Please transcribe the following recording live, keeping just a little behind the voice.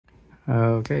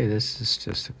Okay, this is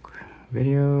just a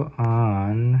video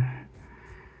on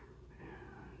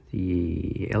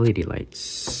the LED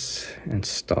lights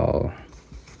install.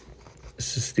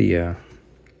 This is the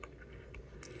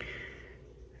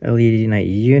LED night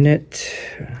unit.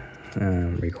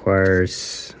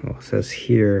 Requires, well, it says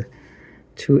here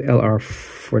 2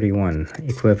 LR41.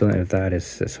 Equivalent of that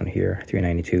is this one here,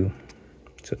 392.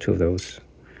 So 2 of those.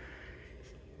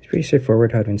 It's pretty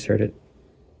straightforward how to insert it.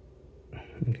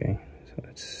 Okay, so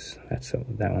that's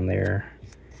that one there.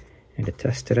 And to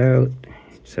test it out,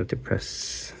 just have to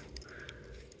press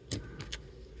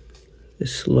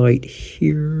this light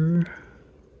here.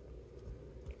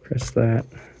 Press that.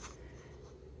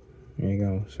 There you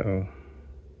go. So,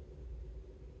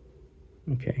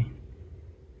 okay.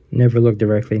 Never look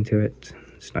directly into it.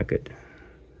 It's not good.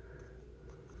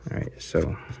 All right,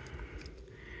 so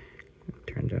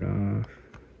turn that off.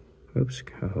 Oops,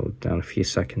 I'll hold down a few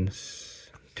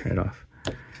seconds. Turn it off.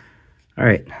 All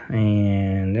right,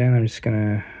 and then I'm just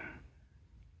gonna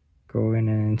go in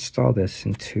and install this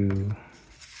into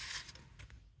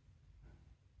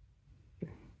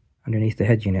underneath the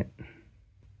head unit.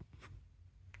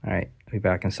 All right, I'll be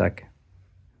back in a sec.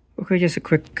 Okay, just a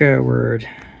quick word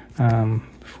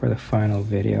before the final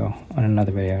video, on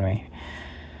another video anyway.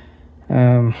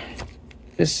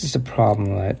 This is the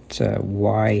problem that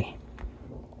why,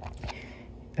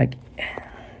 like,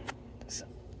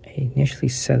 I initially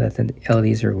said that the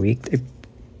LEDs are weak. They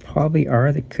probably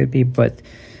are, they could be, but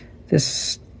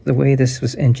this, the way this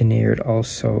was engineered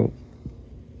also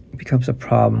becomes a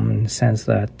problem in the sense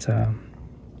that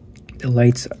the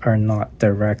lights are not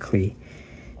directly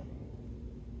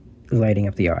lighting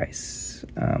up the eyes.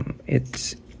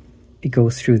 It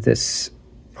goes through this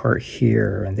part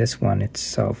here, and this one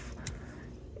itself,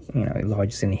 you know, it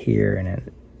lodges in here,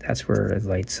 and that's where the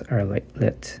lights are lit.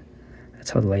 That's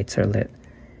how the lights are lit.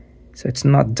 So it's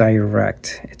not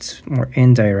direct, it's more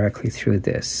indirectly through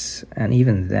this. And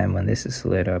even then, when this is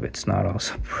lit up, it's not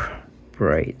also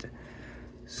bright.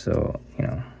 So, you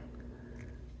know,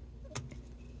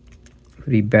 it would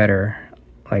be better,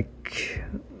 like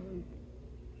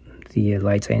the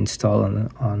lights I installed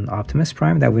on Optimus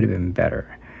Prime, that would have been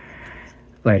better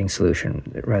lighting solution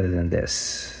rather than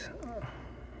this.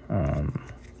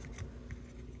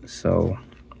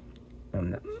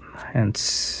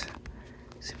 Hence,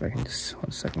 see if I can just,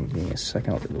 1 second, give me a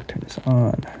second, I'll turn this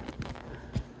on.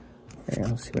 Okay,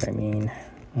 let's see what I mean.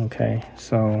 Okay,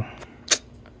 so,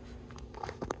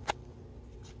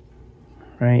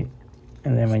 right,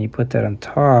 and then when you put that on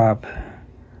top,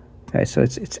 okay, so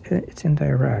it's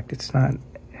indirect, it's not,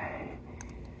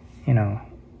 you know,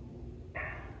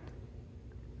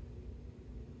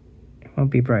 it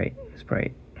won't be bright, it's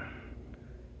bright,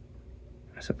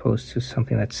 as opposed to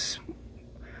something that's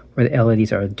where the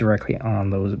LEDs are directly on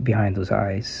those, behind those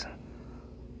eyes,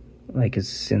 like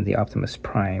it's in the Optimus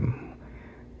Prime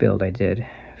build I did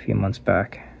a few months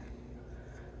back.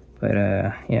 But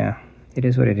yeah, it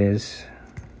is what it is.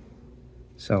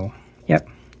 So, yep,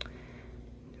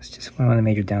 it's just one of the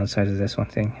major downsides of this one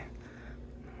thing.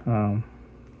 One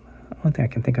thing I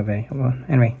can think of, well,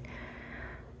 anyway,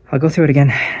 I'll go through it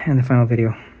again in the final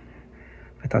video.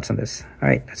 My thoughts on this. All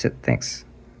right, that's it. Thanks.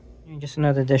 Just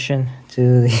another addition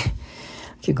to the, I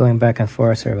keep going back and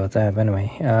forth, sorry about that, but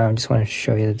anyway, I just wanted to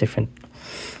show you the different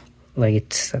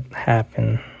lights that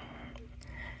happen.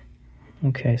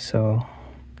 Okay, so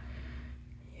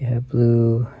you have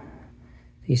blue,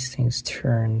 these things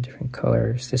turn different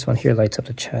colors. This one here lights up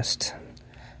the chest,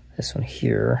 this one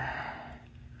here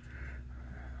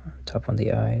top on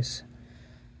the eyes,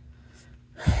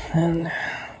 and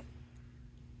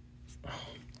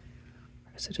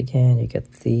it again, you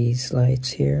get these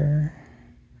lights here.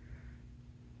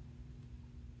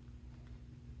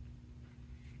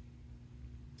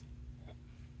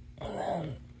 And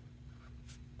then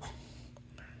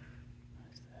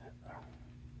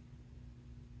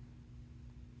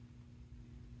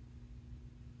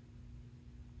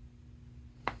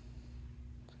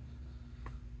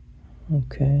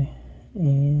okay,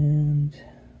 and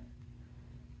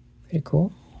pretty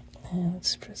cool. And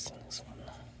let's press this one.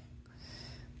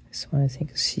 This one I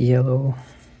think is yellow.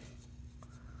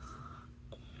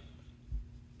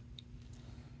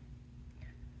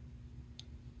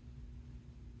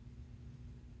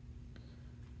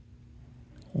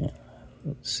 Yeah,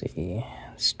 let's see.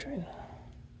 Let's try to.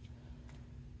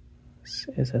 This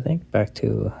is, I think, back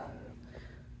to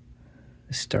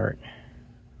the start.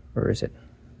 Or is it?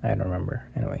 I don't remember.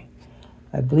 Anyway,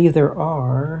 I believe there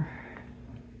are,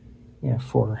 yeah,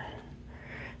 4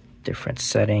 different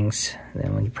settings. And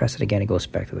then when you press it again, it goes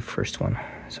back to the first one.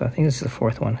 So I think this is the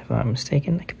fourth one, if I'm not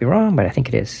mistaken. I could be wrong, but I think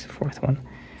it is the fourth one.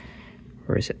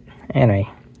 Or is it? Anyway,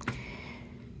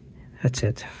 that's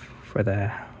it for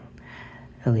the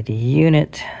LED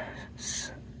unit,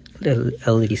 little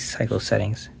LED cycle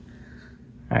settings.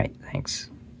 Alright, thanks.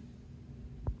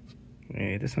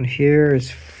 Okay, this one here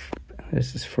is,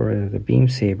 this is for the beam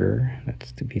saber.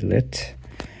 That's to be lit.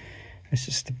 This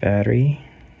is the battery.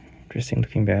 Interesting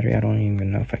looking battery. I don't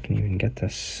even know if I can even get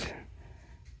this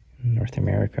in North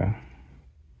America.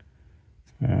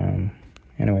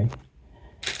 Anyway,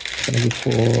 it's gonna be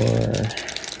for,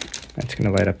 that's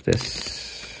gonna light up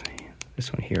this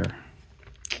one here.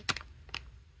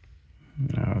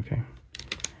 Oh, okay.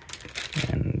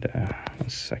 And 1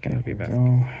 second, I'll be back.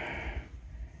 Oh,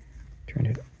 turn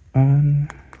it on.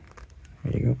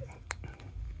 There you go.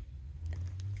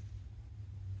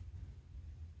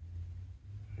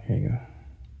 There you go.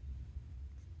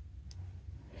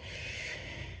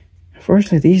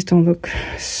 Unfortunately, these don't look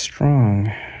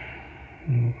strong.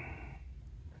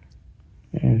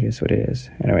 It is what it is.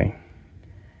 Anyway.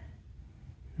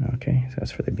 Okay, so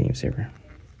that's for the beam saber.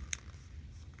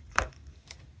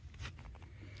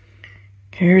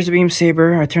 Here's the beam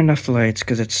saber. I turned off the lights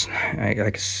because it's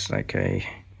like I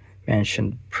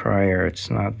mentioned prior,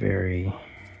 it's not very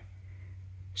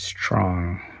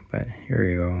strong. But here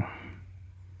you go.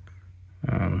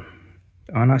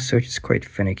 On-off switch is quite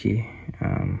finicky.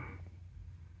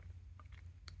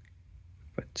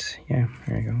 But yeah,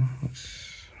 there you go.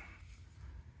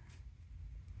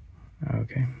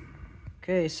 Okay.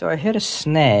 Okay, so I hit a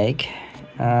snag.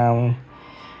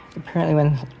 Apparently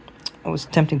when I was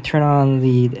attempting to turn on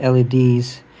the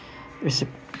LEDs,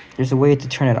 there's a way to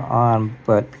turn it on,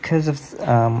 but because of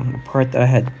the part that I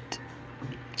had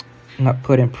not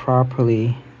put in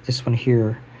properly, this one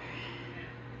here,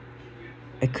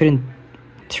 I couldn't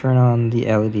turn on the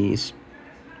LEDs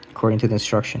according to the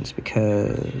instructions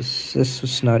because this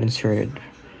was not inserted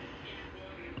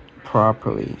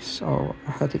properly. So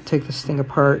I had to take this thing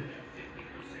apart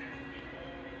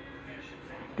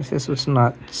because this was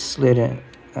not slid in,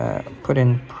 put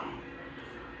in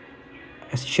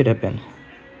as it should have been.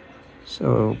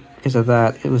 So because of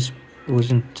that, this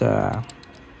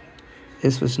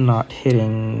was not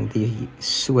hitting the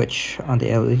switch on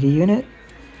the LED unit.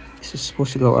 This is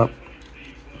supposed to go up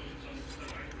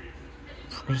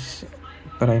first,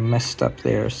 but I messed up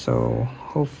there. So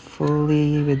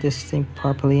hopefully with this thing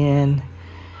properly in,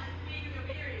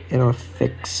 it'll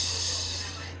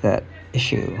fix that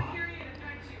issue.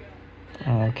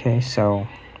 Okay, so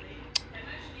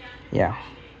yeah.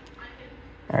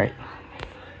 Alright.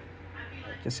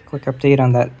 Just a quick update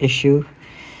on that issue.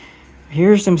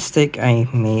 Here's the mistake I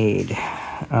made.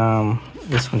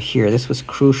 This one here. This was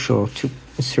crucial to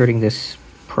inserting this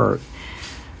part.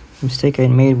 The mistake I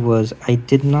made was I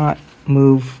did not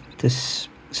move this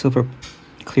silver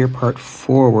clear part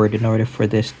forward in order for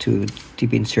this to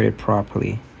be inserted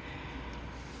properly.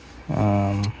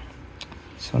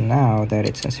 So now that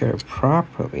it's inserted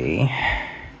properly,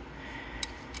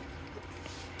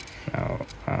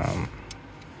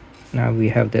 now we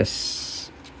have this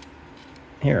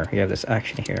here. We have this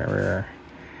action here where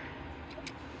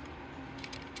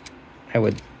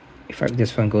if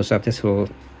this one goes up, this will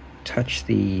touch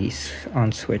the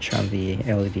on switch on the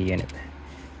LED unit,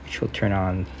 which will turn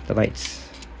on the lights.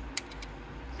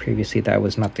 Previously, that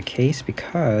was not the case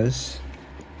because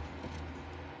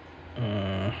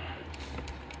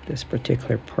this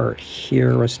particular part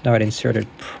here was not inserted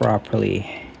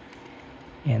properly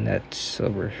in that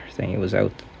silver thing. It was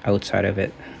outside of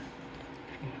it.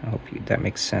 I hope that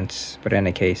makes sense. But in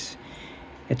any case,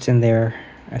 it's in there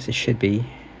as it should be.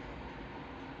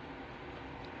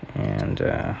 And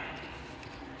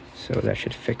so that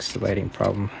should fix the lighting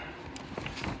problem.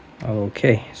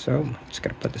 Okay, so just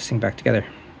gotta put this thing back together.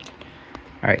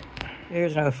 Alright,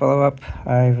 here's another follow-up.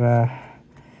 I've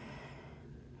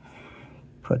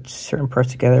put certain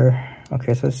parts together.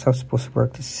 Okay, so this is how it's supposed to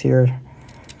work. This here,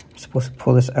 I'm supposed to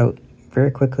pull this out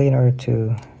very quickly in order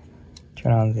to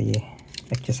turn on the,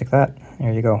 just like that.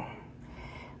 There you go.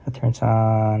 That turns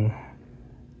on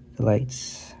the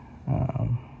lights.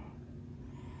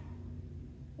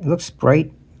 It looks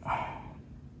bright,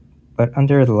 but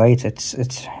under the lights,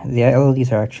 the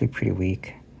LEDs are actually pretty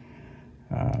weak.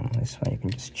 This one you can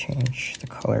just change the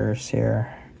colors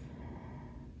here.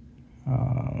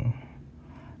 I'm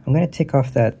gonna take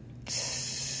off that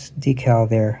decal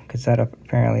there because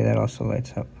apparently that also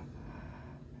lights up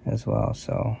as well.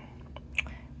 So,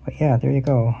 but yeah, there you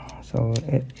go. So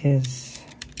it is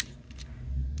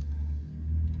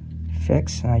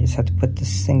fixed, and I just have to put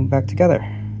this thing back together.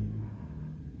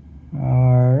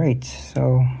 Alright,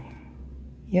 so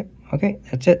yep, okay,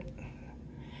 that's it.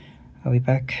 I'll be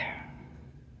back.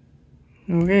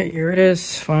 Okay, here it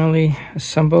is, finally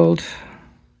assembled.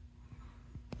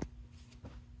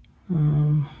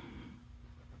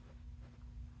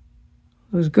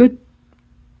 Looks good.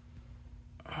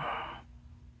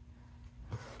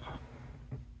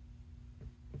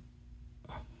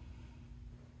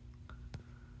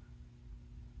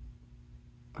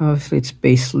 Obviously it's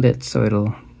base lit, so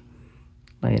it'll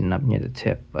lighten up near the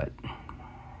tip, but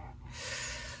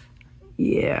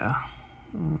yeah.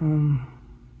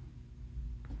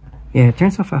 Yeah, it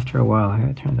turns off after a while. I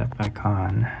gotta turn that back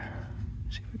on.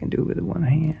 See if I can do it with one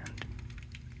hand.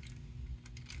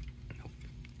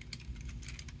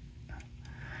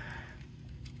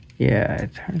 Yeah,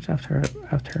 it turns after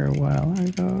a while. I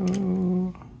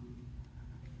go.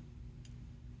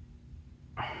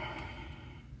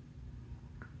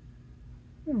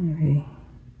 Okay.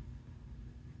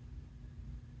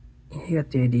 You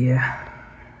got the idea.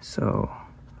 So,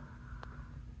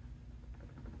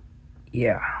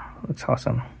 yeah, looks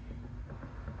awesome.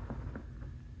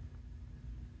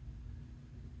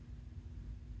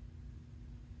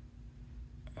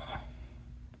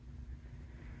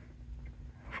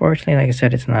 Fortunately, like I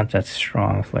said, it's not that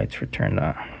strong if lights were turned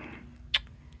on.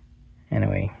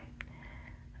 Anyway,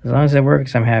 as long as it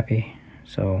works, I'm happy.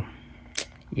 So,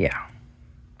 yeah.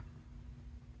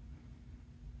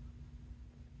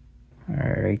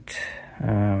 Alright.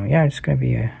 Yeah, I'm just going to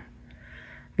be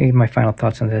give my final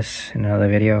thoughts on this in another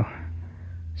video.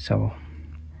 So,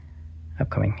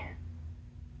 upcoming.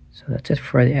 So that's it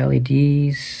for the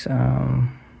LEDs.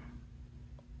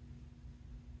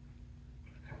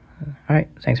 Alright,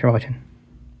 thanks for watching.